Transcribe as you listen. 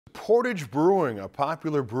Portage Brewing, a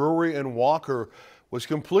popular brewery in Walker, was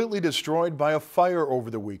completely destroyed by a fire over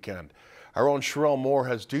the weekend. Our own Sherelle Moore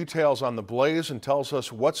has details on the blaze and tells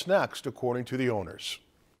us what's next, according to the owners.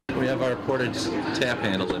 We have our Portage tap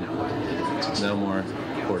handle and no more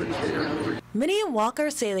Portage beer. Many in Walker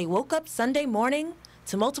say they woke up Sunday morning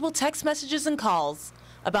to multiple text messages and calls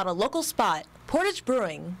about a local spot, Portage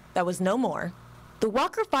Brewing, that was no more. The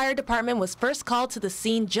Walker Fire Department was first called to the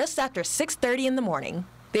scene just after 6:30 in the morning.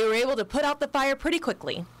 They were able to put out the fire pretty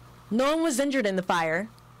quickly. No one was injured in the fire,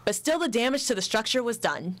 but still the damage to the structure was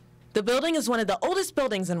done. The building is one of the oldest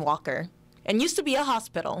buildings in Walker and used to be a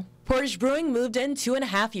hospital. Portage Brewing moved in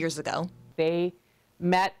 2.5 years ago. They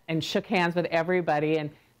met and shook hands with everybody,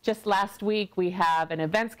 and just last week we have an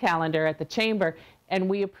events calendar at the chamber, and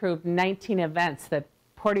we approved 19 events that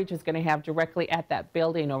Portage is going to have directly at that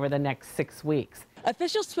building over the next 6 weeks.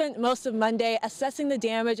 Officials spent most of Monday assessing the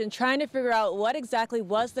damage and trying to figure out what exactly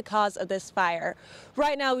was the cause of this fire.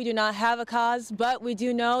 Right now we do not have a cause, but we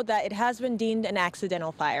do know that it has been deemed an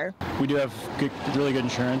accidental fire. We do have really good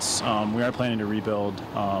insurance. We are planning to rebuild.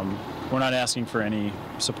 We're not asking for any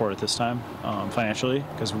support at this time financially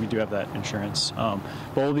because we do have that insurance. But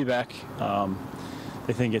we'll be back.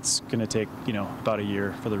 They think it's going to take about a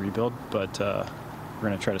year for the rebuild, but we're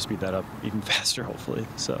going to try to speed that up even faster, hopefully.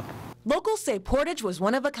 So. Locals say Portage was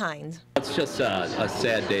one of a kind. It's just a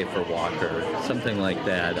sad day for Walker. Something like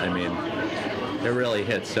that, I mean, it really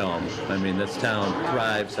hits home. I mean, this town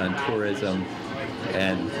thrives on tourism,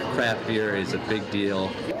 and craft beer is a big deal.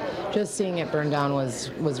 Just seeing it burn down was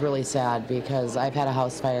really sad because I've had a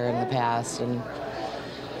house fire in the past, and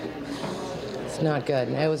it's not good.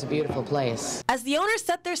 It was a beautiful place. As the owners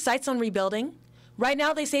set their sights on rebuilding, right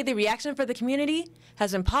now they say the reaction for the community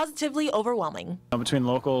has been positively overwhelming. Between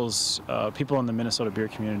locals, people in the Minnesota beer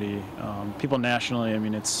community, people nationally, I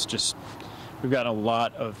mean, it's just, we've gotten a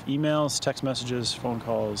lot of emails, text messages, phone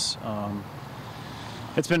calls.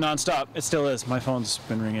 It's been nonstop. It still is. My phone's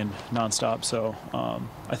been ringing nonstop. So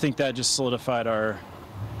I think that just solidified our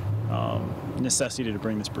necessity to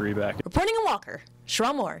bring this brewery back. Reporting in Walker,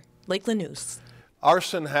 Sherelle Moore, Lakeland News.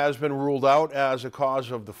 Arson has been ruled out as a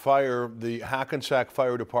cause of the fire. The Hackensack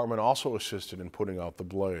Fire Department also assisted in putting out the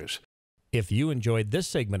blaze. If you enjoyed this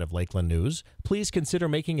segment of Lakeland News, please consider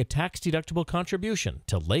making a tax-deductible contribution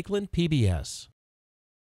to Lakeland PBS.